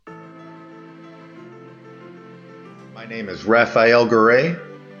My name is Raphael Garay,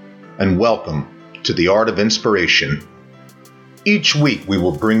 and welcome to the Art of Inspiration. Each week we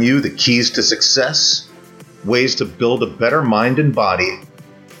will bring you the keys to success, ways to build a better mind and body,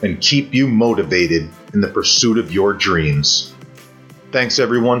 and keep you motivated in the pursuit of your dreams. Thanks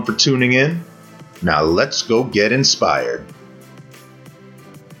everyone for tuning in. Now let's go get inspired.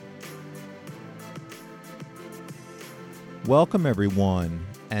 Welcome everyone,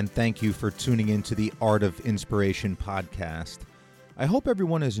 and thank you for tuning into the Art of Inspiration podcast. I hope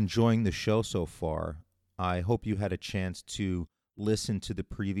everyone is enjoying the show so far. I hope you had a chance to listen to the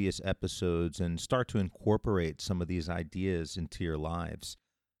previous episodes and start to incorporate some of these ideas into your lives.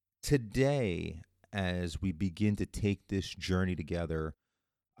 Today, as we begin to take this journey together,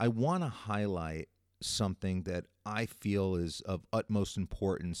 I want to highlight something that I feel is of utmost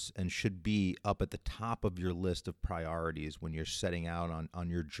importance and should be up at the top of your list of priorities when you're setting out on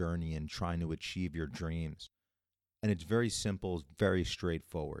your journey and trying to achieve your dreams. And it's very simple, very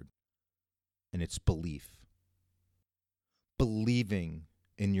straightforward. And it's belief. Believing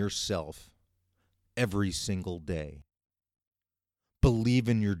in yourself every single day. Believe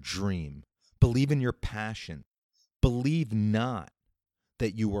in your dream. Believe in your passion. Believe not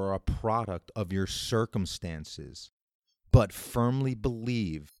that you are a product of your circumstances, but firmly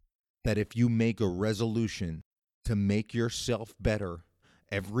believe that if you make a resolution to make yourself better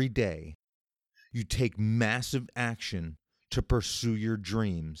every day, you take massive action to pursue your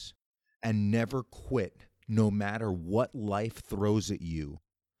dreams and never quit no matter what life throws at you,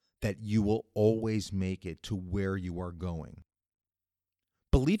 that you will always make it to where you are going.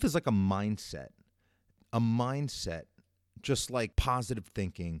 Belief is like a mindset. A mindset, just like positive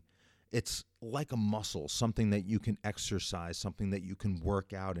thinking, it's like a muscle, something that you can exercise, something that you can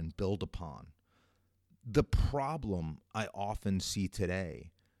work out and build upon. The problem I often see today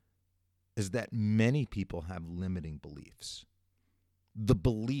is that many people have limiting beliefs. The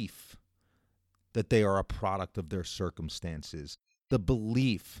belief that they are a product of their circumstances, the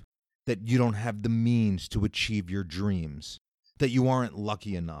belief that you don't have the means to achieve your dreams, that you aren't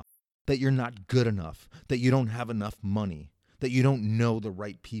lucky enough, that you're not good enough, that you don't have enough money, that you don't know the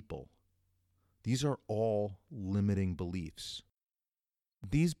right people. These are all limiting beliefs.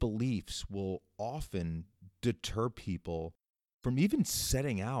 These beliefs will often deter people from even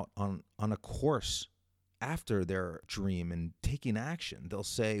setting out on a course after their dream and taking action. They'll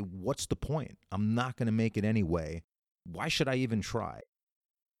say, what's the point? I'm not going to make it anyway. Why should I even try?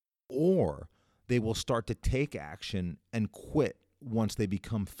 Or they will start to take action and quit once they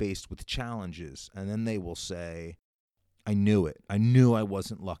become faced with challenges. And then they will say, I knew it. I knew I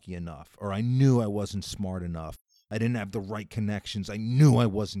wasn't lucky enough, or I knew I wasn't smart enough. I didn't have the right connections. I knew I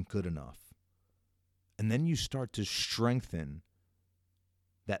wasn't good enough. And then you start to strengthen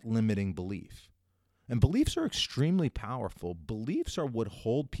that limiting belief. And beliefs are extremely powerful. Beliefs are what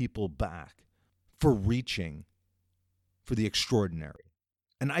hold people back for reaching for the extraordinary.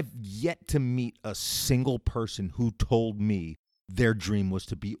 And I've yet to meet a single person who told me their dream was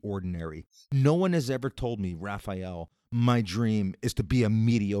to be ordinary. No one has ever told me, Raphael, my dream is to be a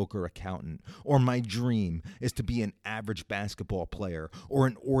mediocre accountant, or my dream is to be an average basketball player or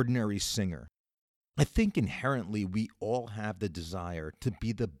an ordinary singer. I think inherently we all have the desire to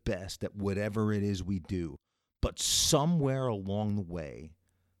be the best at whatever it is we do, but somewhere along the way,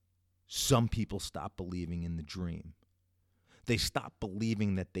 some people stop believing in the dream. They stop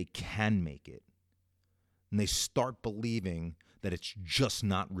believing that they can make it, and they start believing that it's just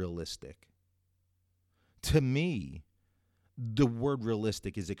not realistic. To me, the word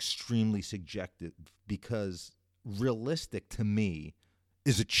realistic is extremely subjective, because realistic to me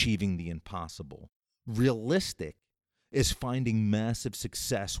is achieving the impossible. Realistic is finding massive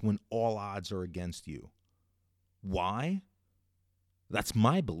success when all odds are against you. Why? That's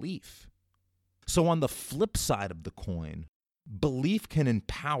my belief. So on the flip side of the coin, belief can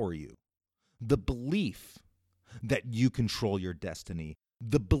empower you. The belief that you control your destiny.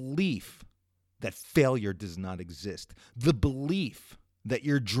 The belief that failure does not exist. The belief that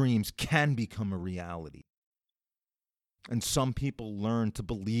your dreams can become a reality. And some people learn to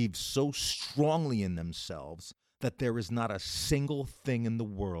believe so strongly in themselves that there is not a single thing in the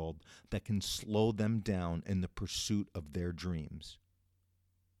world that can slow them down in the pursuit of their dreams.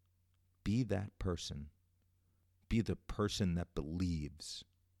 Be that person. Be the person that believes.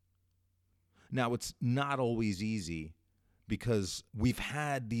 Now, it's not always easy, because we've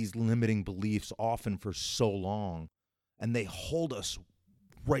had these limiting beliefs often for so long, and they hold us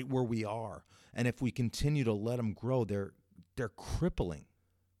right where we are. And if we continue to let them grow, they're crippling.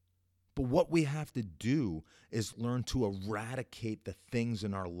 But what we have to do is learn to eradicate the things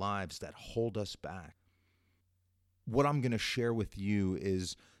in our lives that hold us back. what I'm going to share with you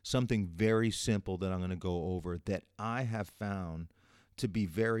is something very simple that I'm going to go over that I have found to be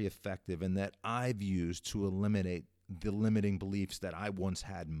very effective and that I've used to eliminate the limiting beliefs that I once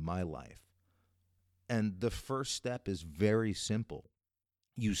had in my life. And the first step is very simple.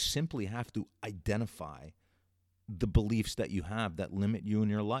 You simply have to identify the beliefs that you have that limit you in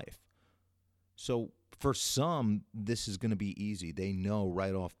your life. So for some, this is going to be easy. They know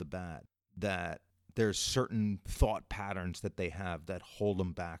right off the bat that there's certain thought patterns that they have that hold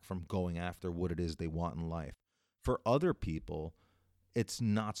them back from going after what it is they want in life. For other people, it's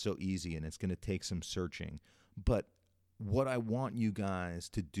not so easy and it's going to take some searching. But what I want you guys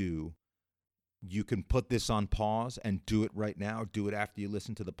to do, you can put this on pause and do it right now, do it after you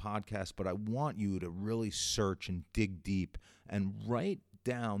listen to the podcast, but I want you to really search and dig deep and write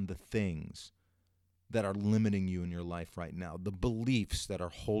down the things that are limiting you in your life right now, the beliefs that are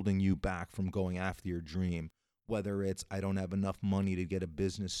holding you back from going after your dream, whether it's I don't have enough money to get a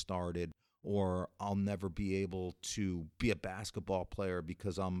business started, or I'll never be able to be a basketball player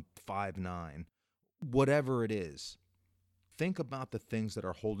because I'm 5'9", whatever it is. Think about the things that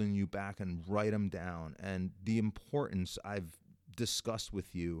are holding you back and write them down. And the importance I've discussed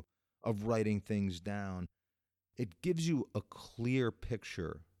with you of writing things down, it gives you a clear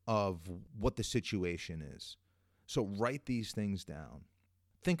picture of what the situation is. So write these things down.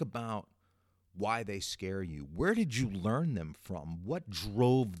 Think about why they scare you. Where did you learn them from? What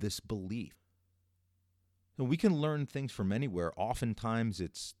drove this belief? So we can learn things from anywhere. Oftentimes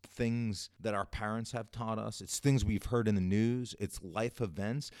it's things that our parents have taught us. It's things we've heard in the news. It's life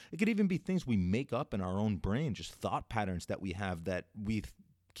events. It could even be things we make up in our own brain, just thought patterns that we have that we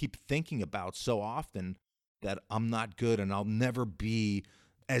keep thinking about so often that I'm not good and I'll never be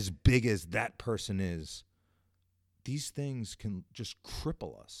as big as that person is. These things can just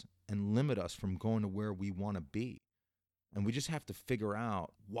cripple us and limit us from going to where we want to be. And we just have to figure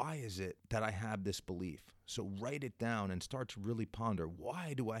out, why is it that I have this belief? So write it down and start to really ponder,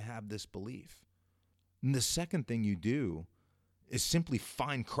 why do I have this belief? And the second thing you do is simply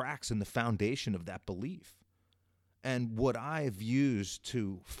find cracks in the foundation of that belief. And what I've used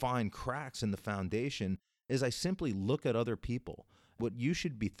to find cracks in the foundation is I simply look at other people. What you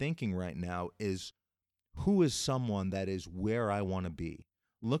should be thinking right now is, who is someone that is where I want to be?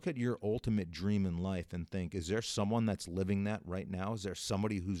 Look at your ultimate dream in life and think, is there someone that's living that right now? Is there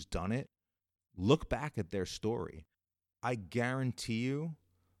somebody who's done it? Look back at their story. I guarantee you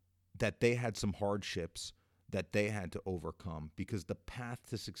that they had some hardships that they had to overcome, because the path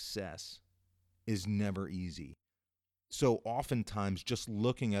to success is never easy. So oftentimes just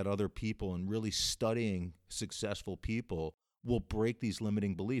looking at other people and really studying successful people will break these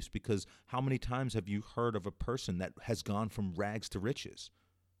limiting beliefs, because how many times have you heard of a person that has gone from rags to riches?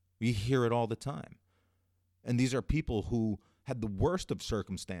 We hear it all the time. And these are people who had the worst of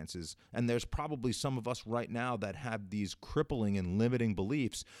circumstances. And there's probably some of us right now that have these crippling and limiting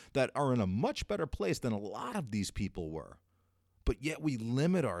beliefs that are in a much better place than a lot of these people were. But yet we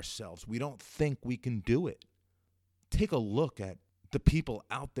limit ourselves. We don't think we can do it. Take a look at the people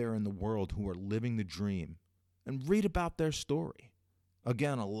out there in the world who are living the dream and read about their story.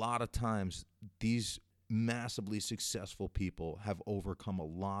 Again, a lot of times these massively successful people have overcome a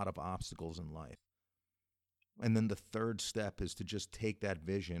lot of obstacles in life. And then the third step is to just take that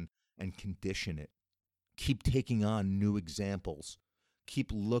vision and condition it. Keep taking on new examples.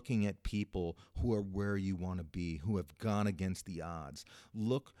 Keep looking at people who are where you want to be, who have gone against the odds.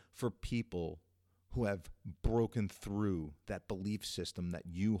 Look for people who have broken through that belief system that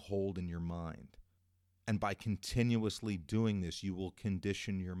you hold in your mind. And by continuously doing this, you will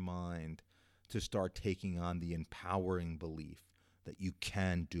condition your mind to start taking on the empowering belief that you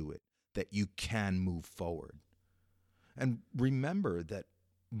can do it, that you can move forward. And remember that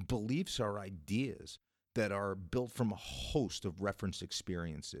beliefs are ideas that are built from a host of reference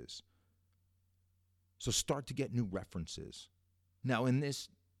experiences. So start to get new references. Now, in this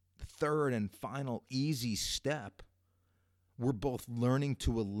third and final easy step, we're both learning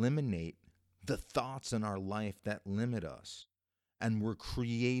to eliminate the thoughts in our life that limit us. And we're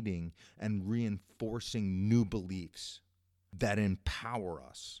creating and reinforcing new beliefs that empower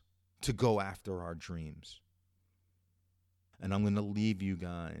us to go after our dreams. And I'm going to leave you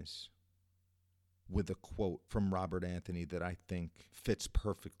guys with a quote from Robert Anthony that I think fits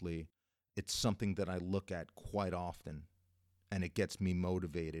perfectly. It's something that I look at quite often, and it gets me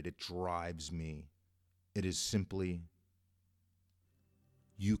motivated. It drives me. It is simply,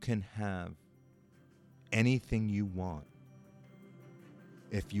 you can have anything you want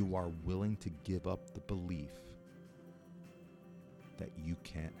if you are willing to give up the belief that you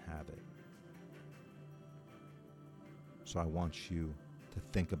can't have it. So I want you to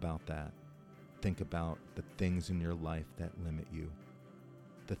think about that. Think about the things in your life that limit you,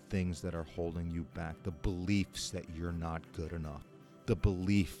 the things that are holding you back, the beliefs that you're not good enough, the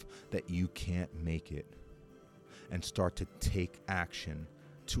belief that you can't make it, and start to take action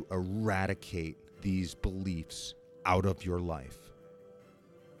to eradicate these beliefs out of your life.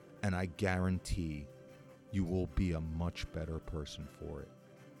 And I guarantee you will be a much better person for it.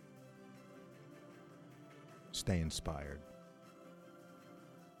 Stay inspired.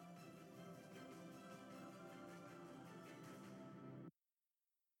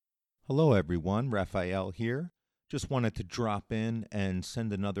 Hello everyone, Raphael here. Just wanted to drop in and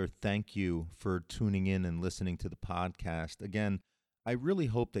send another thank you for tuning in and listening to the podcast. Again, I really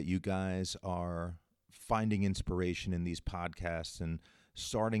hope that you guys are finding inspiration in these podcasts and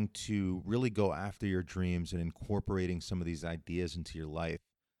starting to really go after your dreams and incorporating some of these ideas into your life.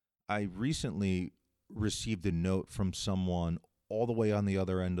 I recently received a note from someone all the way on the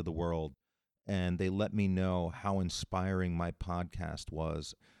other end of the world, and they let me know how inspiring my podcast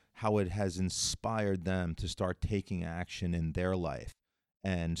was, how it has inspired them to start taking action in their life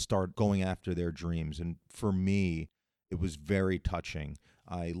and start going after their dreams. And for me, it was very touching.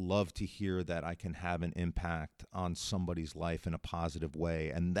 I love to hear that I can have an impact on somebody's life in a positive way.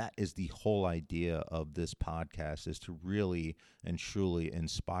 And that is the whole idea of this podcast, is to really and truly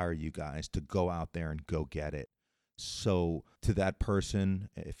inspire you guys to go out there and go get it. So to that person,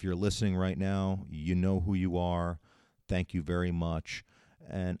 if you're listening right now, you know who you are. Thank you very much.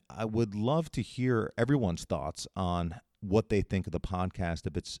 And I would love to hear everyone's thoughts on what they think of the podcast,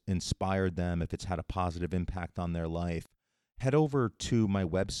 if it's inspired them, if it's had a positive impact on their life. Head over to my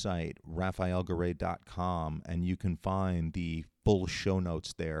website, raphaelgaray.com, and you can find the full show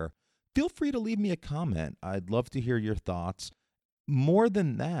notes there. Feel free to leave me a comment. I'd love to hear your thoughts. More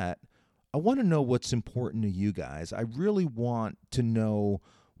than that, I want to know what's important to you guys. I really want to know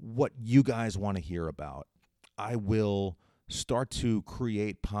what you guys want to hear about. I will start to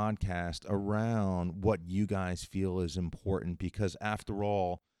create podcasts around what you guys feel is important, because after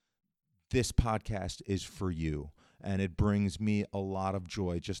all, this podcast is for you. And it brings me a lot of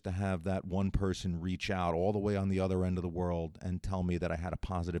joy just to have that one person reach out all the way on the other end of the world and tell me that I had a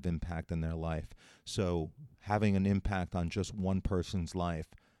positive impact in their life. So having an impact on just one person's life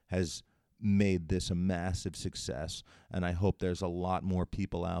has made this a massive success. And I hope there's a lot more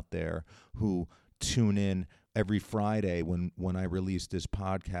people out there who tune in every Friday when I release this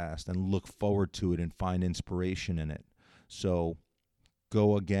podcast and look forward to it and find inspiration in it. So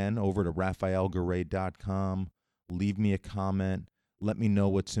go again over to raphaelgaray.com. Leave me a comment. Let me know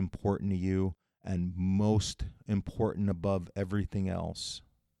what's important to you. And most important above everything else,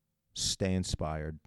 stay inspired.